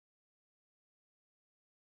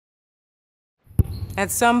At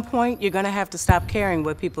some point, you're gonna have to stop caring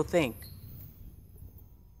what people think.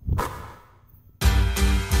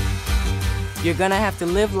 You're gonna have to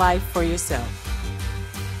live life for yourself.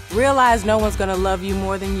 Realize no one's gonna love you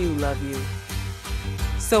more than you love you.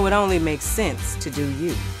 So it only makes sense to do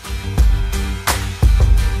you.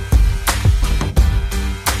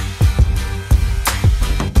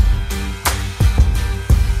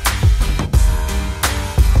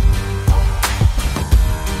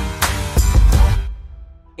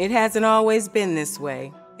 It hasn't always been this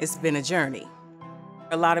way. It's been a journey.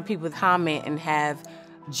 A lot of people comment and have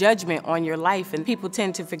judgment on your life, and people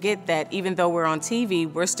tend to forget that even though we're on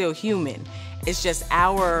TV, we're still human. It's just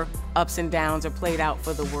our ups and downs are played out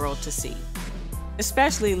for the world to see.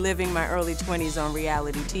 Especially living my early 20s on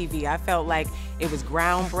reality TV, I felt like it was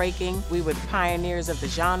groundbreaking. We were the pioneers of the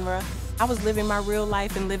genre. I was living my real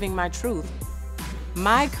life and living my truth.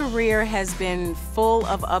 My career has been full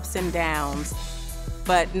of ups and downs,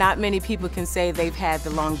 but not many people can say they've had the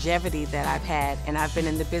longevity that I've had, and I've been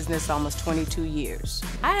in the business almost 22 years.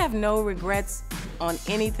 I have no regrets on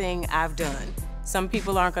anything I've done. Some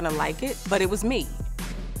people aren't gonna like it, but it was me.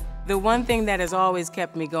 The one thing that has always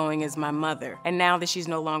kept me going is my mother, and now that she's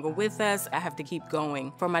no longer with us, I have to keep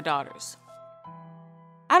going for my daughters.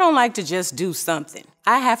 I don't like to just do something.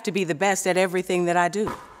 I have to be the best at everything that I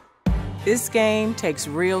do. This game takes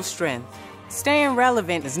real strength. Staying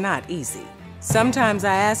relevant is not easy. Sometimes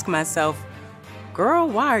I ask myself, girl,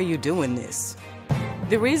 why are you doing this?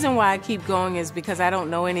 The reason why I keep going is because I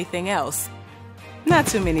don't know anything else. Not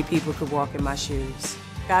too many people could walk in my shoes.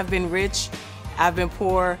 I've been rich, I've been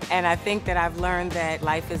poor, and I think that I've learned that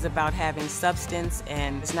life is about having substance,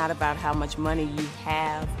 and it's not about how much money you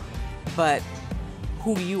have, but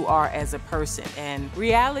who you are as a person. And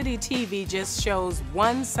reality TV just shows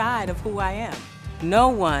one side of who I am. No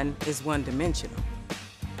one is one-dimensional.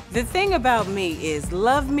 The thing about me is,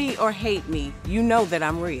 love me or hate me, you know that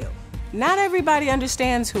I'm real. Not everybody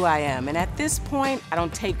understands who I am, and at this point, I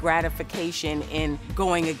don't take gratification in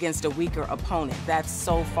going against a weaker opponent. That's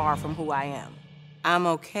so far from who I am. I'm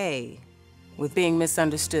okay with being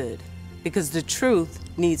misunderstood, because the truth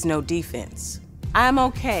needs no defense. I'm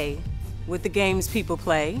okay with the games people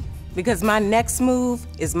play, because my next move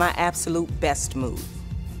is my absolute best move.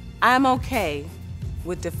 I'm okay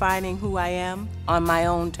with defining who I am on my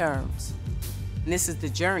own terms. And this is the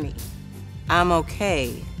journey. I'm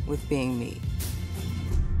okay with being me.